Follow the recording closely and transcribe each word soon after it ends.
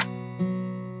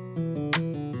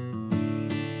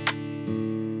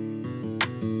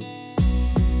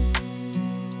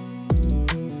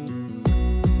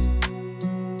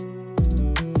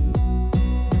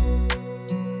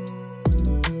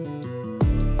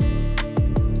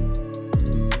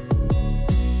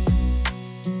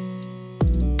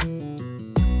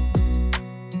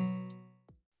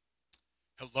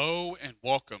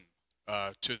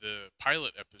to the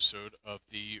pilot episode of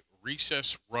the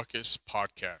Recess Ruckus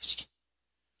podcast.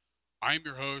 I'm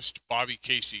your host, Bobby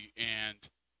Casey, and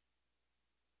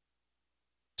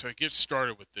to get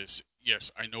started with this,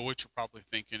 yes, I know what you're probably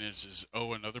thinking is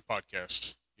oh, another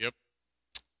podcast. Yep,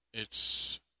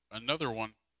 it's another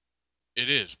one. It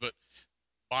is, but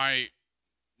my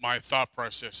my thought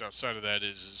process outside of that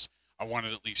is I want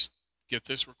to at least get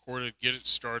this recorded, get it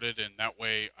started, and that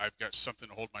way I've got something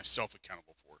to hold myself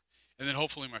accountable for. And then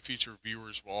hopefully my future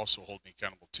viewers will also hold me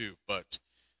accountable too. But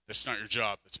that's not your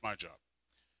job, that's my job.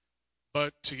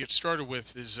 But to get started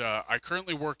with is I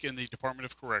currently work in the Department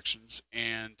of Corrections,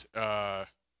 and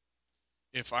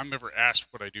if I'm ever asked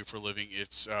what I do for a living,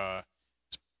 it's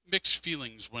mixed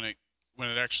feelings when it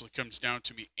actually comes down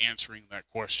to me answering that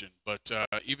question. But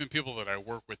even people that I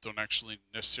work with don't actually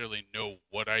necessarily know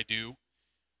what I do.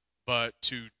 But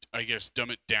to, I guess,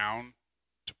 dumb it down,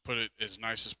 to put it as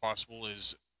nice as possible,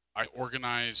 is I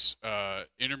organize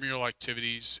intramural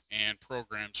activities and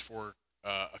programs for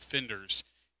offenders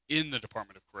in the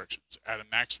Department of Corrections at a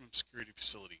maximum security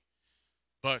facility.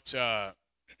 But to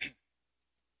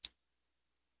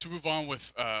move on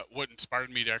with what inspired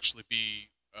me to actually be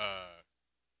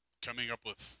coming up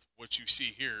with what you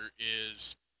see here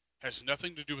has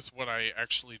nothing to do with what I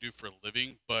actually do for a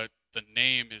living, but the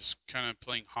name is kind of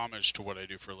playing homage to what I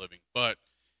do for a living. But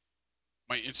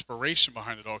my inspiration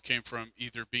behind it all came from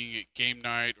either being at game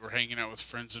night or hanging out with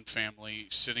friends and family,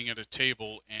 sitting at a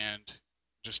table and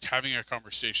just having a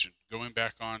conversation, going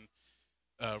back on,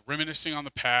 reminiscing on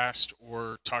the past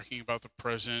or talking about the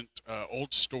present,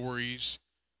 old stories,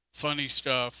 funny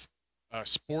stuff,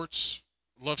 sports.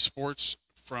 Love sports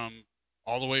from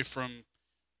all the way from,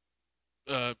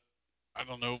 uh, I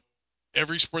don't know,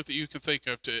 every sport that you can think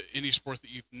of to any sport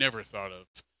that you've never thought of.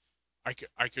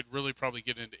 I could really probably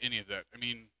get into any of that. I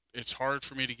mean, it's hard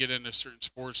for me to get into certain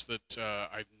sports that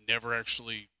I've never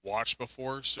actually watched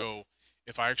before. So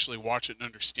if I actually watch it and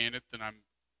understand it, then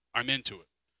I'm into it.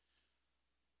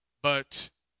 But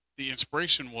the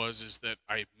inspiration is that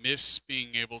I miss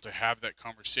being able to have that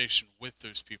conversation with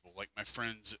those people, like my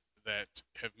friends that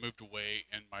have moved away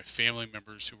and my family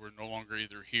members who are no longer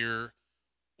either here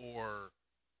or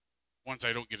ones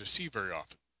I don't get to see very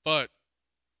often. But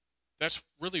that's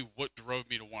really what drove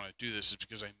me to want to do this, is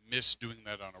because I miss doing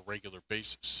that on a regular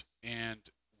basis. And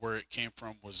where it came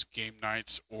from was game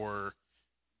nights or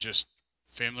just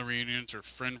family reunions or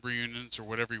friend reunions or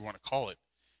whatever you want to call it.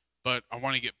 But I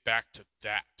want to get back to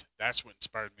that. That's what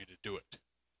inspired me to do it.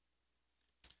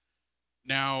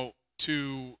 Now,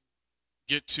 to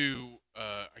get to,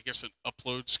 I guess, an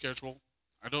upload schedule,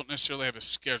 I don't necessarily have a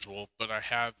schedule, but I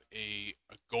have a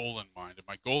goal in mind. And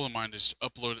my goal in mind is to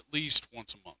upload at least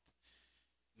once a month.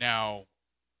 Now,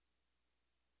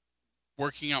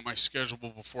 working out my schedule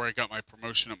before I got my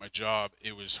promotion at my job,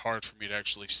 it was hard for me to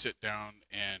actually sit down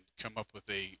and come up with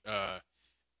a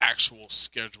actual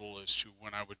schedule as to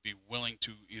when I would be willing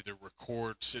to either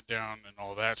record, sit down, and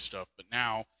all that stuff. But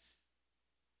now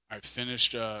I've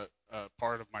finished a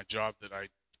part of my job that I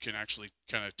can actually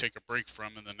kind of take a break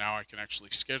from, and then now I can actually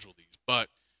schedule these. But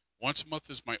once a month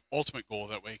is my ultimate goal.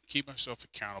 That way I can keep myself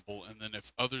accountable, and then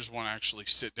if others want to actually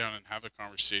sit down and have a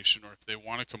conversation, or if they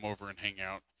want to come over and hang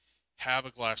out, have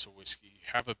a glass of whiskey,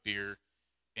 have a beer,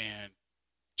 and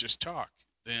just talk,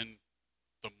 then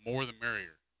the more the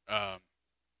merrier.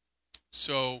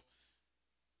 So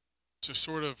to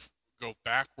sort of go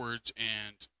backwards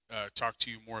and talk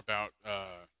to you more about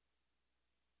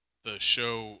the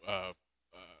show,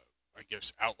 I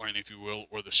guess, outline, if you will,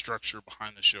 or the structure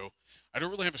behind the show. I don't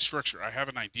really have a structure. I have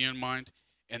an idea in mind,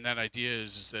 and that idea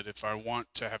is that if I want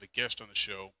to have a guest on the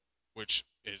show, which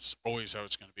is always how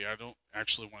it's going to be, I don't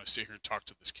actually want to sit here and talk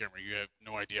to this camera. You have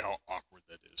no idea how awkward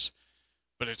that is.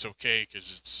 But it's okay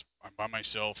because I'm by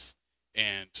myself,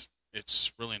 and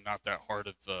it's really not that hard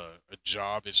of a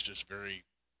job. It's just very,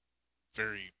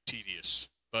 very tedious.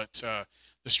 But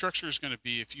the structure is going to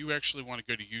be, if you actually want to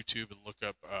go to YouTube and look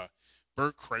up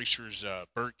Bert Kreischer's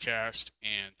Bertcast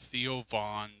and Theo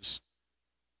Vaughn's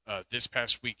This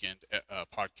Past Weekend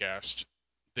podcast,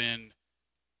 then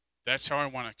that's how I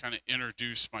want to kind of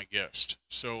introduce my guest.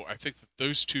 So I think that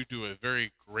those two do a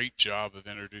very great job of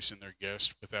introducing their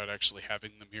guest without actually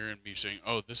having them here and me saying,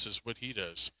 oh, this is what he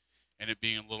does, and it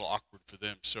being a little awkward for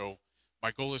them. So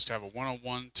my goal is to have a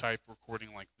one-on-one type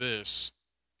recording like this,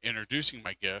 introducing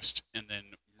my guest, and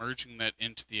then merging that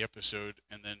into the episode,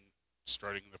 and then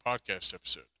starting the podcast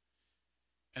episode.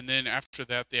 And then after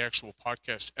that, the actual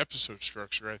podcast episode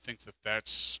structure, I think that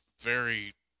that's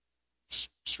very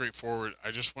straightforward. I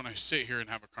just want to sit here and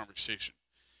have a conversation.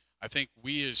 I think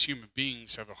we as human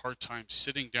beings have a hard time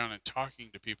sitting down and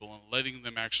talking to people and letting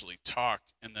them actually talk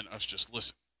and then us just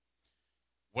listen.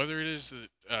 Whether it is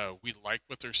that we like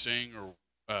what they're saying or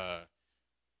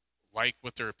like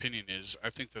what their opinion is, I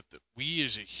think that we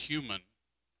as a human,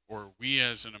 or we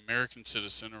as an American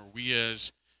citizen, or we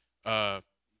as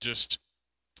just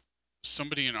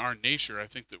somebody in our nature, I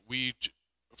think that we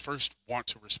first want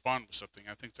to respond with something.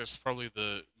 I think that's probably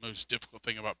the most difficult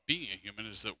thing about being a human,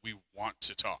 is that we want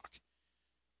to talk.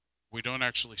 We don't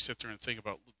actually sit there and think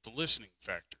about the listening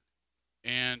factor.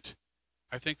 And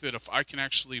I think that if I can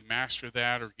actually master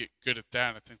that or get good at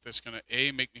that, I think that's going to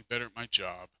A, make me better at my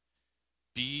job,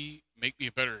 B, make me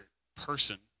a better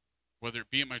person, whether it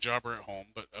be at my job or at home,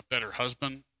 but a better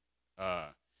husband, a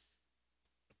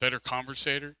better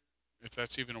conversator, if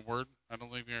that's even a word. I don't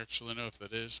even actually know if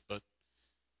that is, but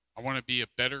I want to be a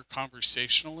better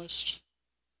conversationalist.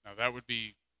 Now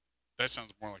that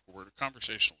sounds more like a word, a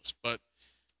conversationalist, but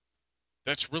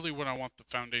that's really what I want the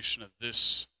foundation of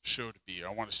this show to be.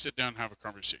 I want to sit down and have a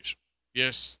conversation.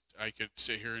 Yes, I could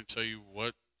sit here and tell you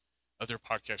what other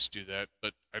podcasts do that,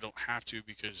 but I don't have to,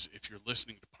 because if you're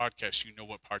listening to podcasts, you know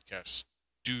what podcasts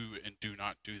do and do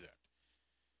not do that.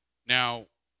 Now,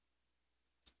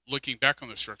 looking back on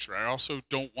the structure, I also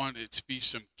don't want it to be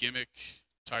some gimmick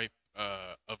type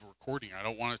of recording. I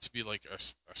don't want it to be like a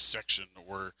section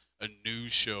or a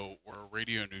news show or a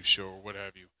radio news show or what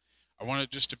have you. I want it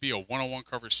just to be a one-on-one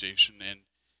conversation and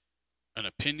an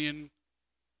opinion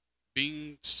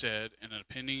being said, and an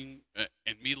opinion,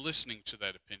 and me listening to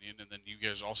that opinion, and then you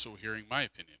guys also hearing my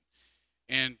opinion.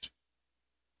 And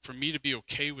for me to be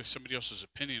okay with somebody else's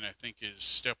opinion, I think is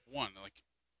step one. Like,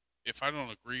 if I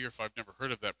don't agree, or if I've never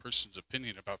heard of that person's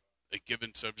opinion about a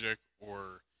given subject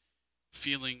or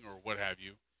feeling or what have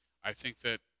you, I think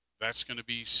that that's going to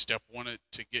be step one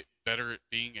to get better at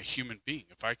being a human being.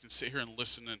 If I can sit here and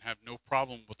listen and have no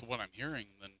problem with what I'm hearing,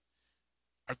 then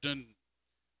I've done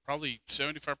probably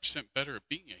 75% better at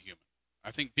being a human.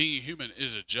 I think being a human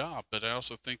is a job, but I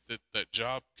also think that that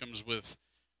job comes with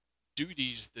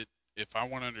duties that, if I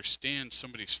want to understand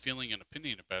somebody's feeling and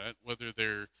opinion about it, whether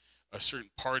they're a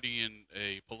certain party in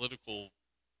a political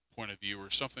point of view or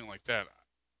something like that,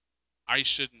 I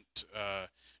shouldn't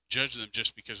judge them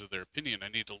just because of their opinion. I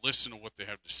need to listen to what they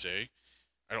have to say.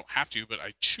 I don't have to, but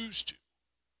I choose to.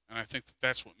 And I think that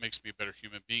that's what makes me a better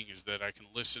human being, is that I can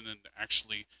listen and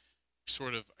actually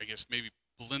sort of, I guess, maybe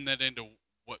blend that into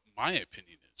what my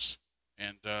opinion is.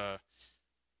 And,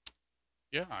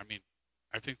 yeah, I mean,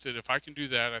 I think that if I can do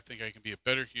that, I think I can be a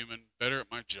better human, better at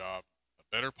my job, a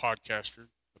better podcaster,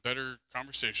 a better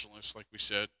conversationalist, like we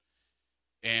said,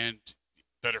 and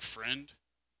better friend.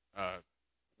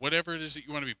 Whatever it is that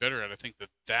you want to be better at, I think that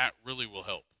that really will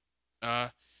help.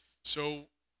 So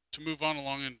to move on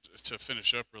along and to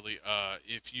finish up, really,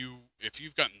 if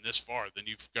you've gotten this far, then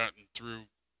you've gotten through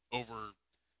over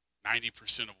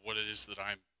 90% of what it is that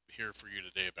I'm here for you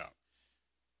today about.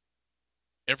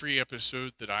 Every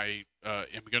episode that I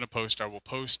am going to post, I will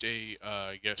post a,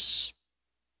 I guess,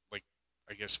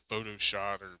 photo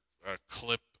shot or a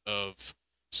clip of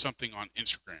something on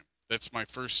Instagram. That's my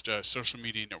first social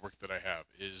media network that I have,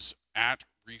 is at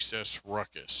Recess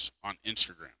Ruckus on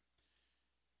Instagram.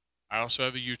 I also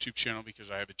have a YouTube channel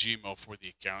because I have a Gmail for the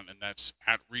account, and that's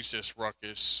at Recess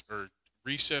Ruckus, or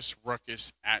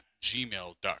recessruckus at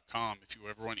gmail.com if you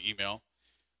ever want to email.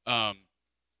 But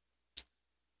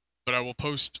I will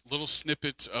post little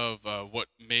snippets of what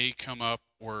may come up,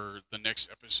 or the next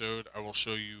episode. I will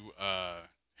show you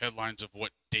headlines of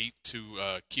what date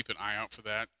to keep an eye out for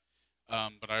that.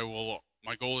 But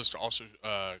my goal is to also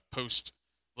post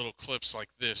little clips like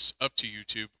this up to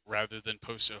YouTube, rather than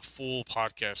post a full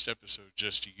podcast episode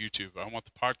just to YouTube. I want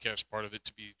the podcast part of it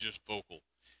to be just vocal.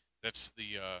 That's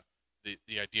the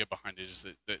idea behind it, is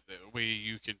that way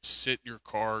you can sit in your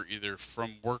car either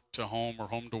from work to home or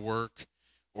home to work,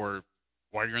 or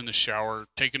while you're in the shower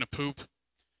taking a poop.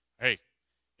 Hey,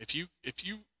 if you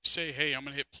say, hey, I'm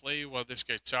gonna hit play while this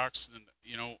guy talks, then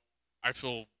I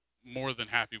feel more than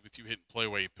happy with you hitting play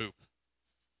while you poop.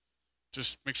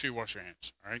 Just make sure you wash your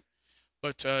hands, all right?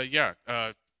 But yeah,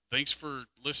 thanks for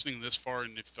listening this far,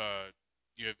 and if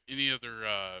you have any other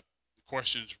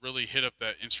questions, really hit up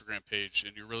that Instagram page,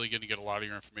 and you're really going to get a lot of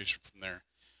your information from there.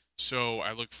 So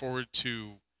I look forward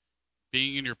to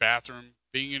being in your bathroom,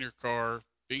 being in your car,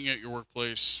 being at your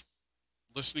workplace,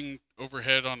 listening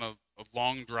overhead on a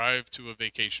long drive to a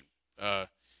vacation.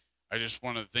 I just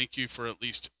want to thank you for at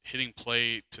least hitting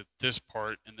play to this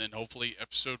part, and then hopefully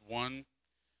episode 1,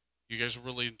 you guys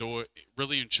will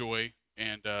really enjoy,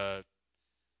 and I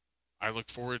look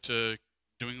forward to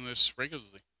doing this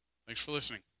regularly. Thanks for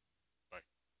listening.